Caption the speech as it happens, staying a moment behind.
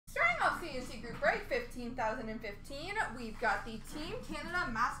CNC Group Break 15,015. We've got the Team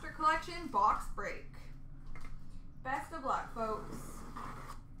Canada Master Collection Box Break. Best of luck, folks.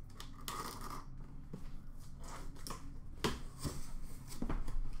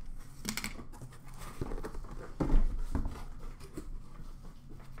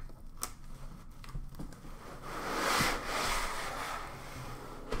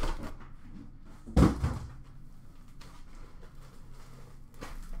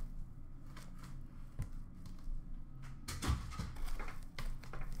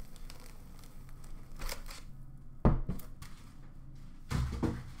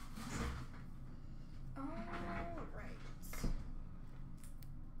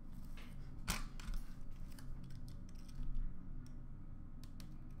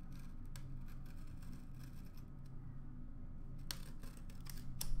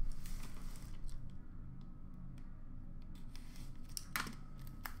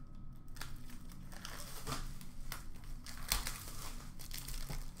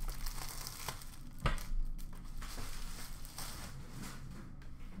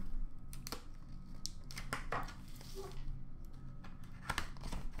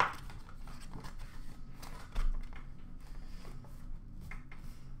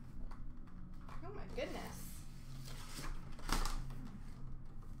 Oh my goodness.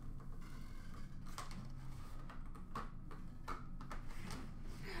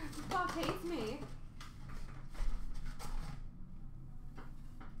 This box hates me.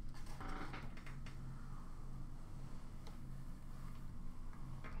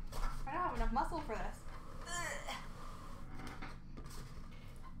 I don't have enough muscle for this.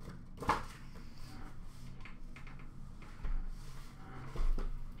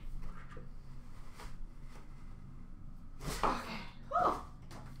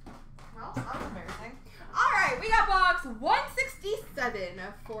 We got box 167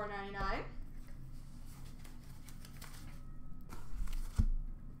 of $4.99.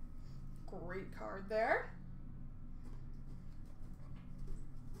 Great card there.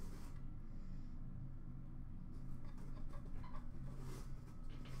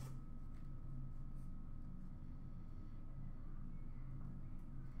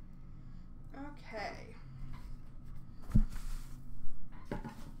 Okay.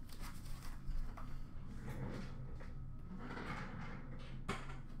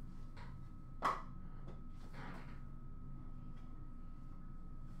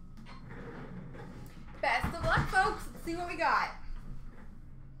 Best of luck, folks. Let's see what we got.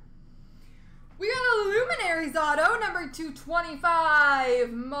 We got a Luminaries auto, number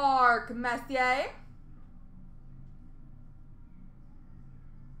 225, Mark Messier.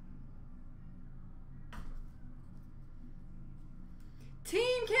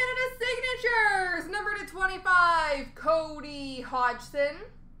 Team Canada Signatures, number 225, Cody Hodgson.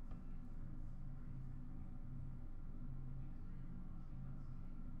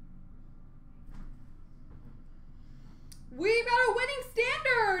 We've got a winning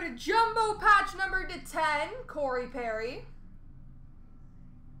standard, jumbo patch number 10, Corey Perry.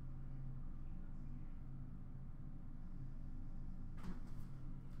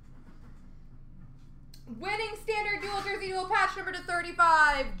 Winning standard dual jersey dual patch number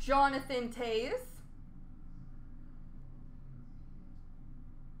 35, Jonathan Toews.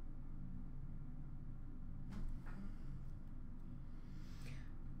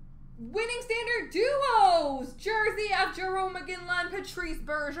 Winning standard duos, jersey of Jarome Iginla and Patrice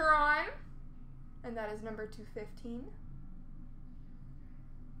Bergeron. And that is number 215.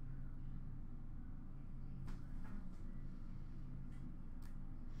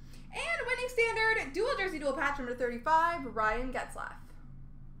 And winning standard dual jersey dual patch number 35, Ryan Getzlaf.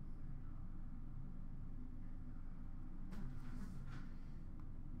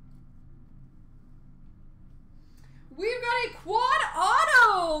 We've got a quad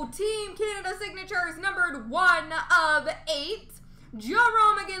auto, Team Canada Signatures, numbered 1 of 8.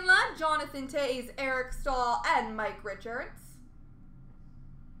 Jarome Iginla, Jonathan Toews, Eric Stahl, and Mike Richards.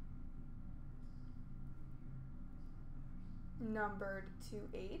 Numbered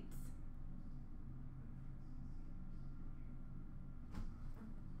 2/8.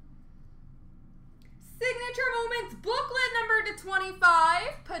 Signature Moments booklet number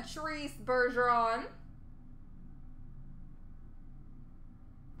 25, Patrice Bergeron.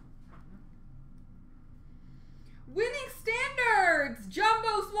 Winning standards,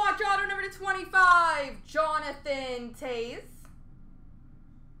 jumbo swatch auto number 25, Jonathan Toews.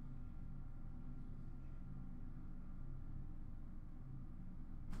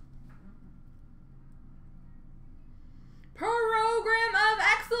 Program of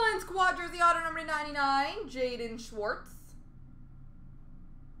Excellence quad jersey auto number 99, Jaden Schwartz.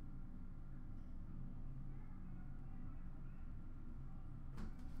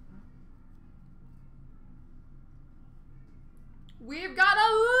 We've got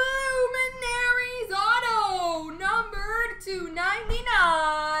a Luminaries auto, numbered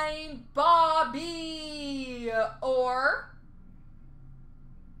 299, Bobby Orr.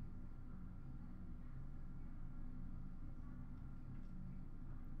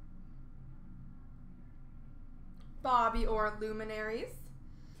 Bobby Orr Luminaries.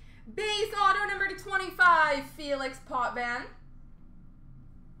 Base auto number 25, Felix Potvin.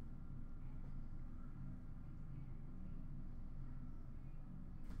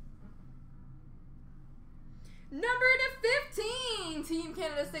 Number to 15, Team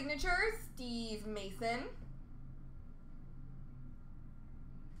Canada Signatures, Steve Mason.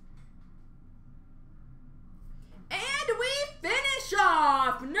 And we finish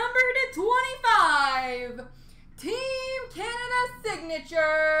off number to 25, Team Canada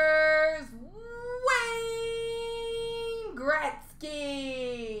Signatures, Wayne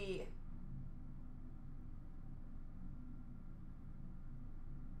Gretzky.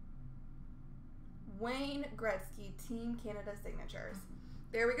 Wayne Gretzky, Team Canada Signatures.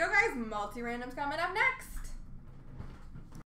 There we go, guys. Multi-randoms coming up next.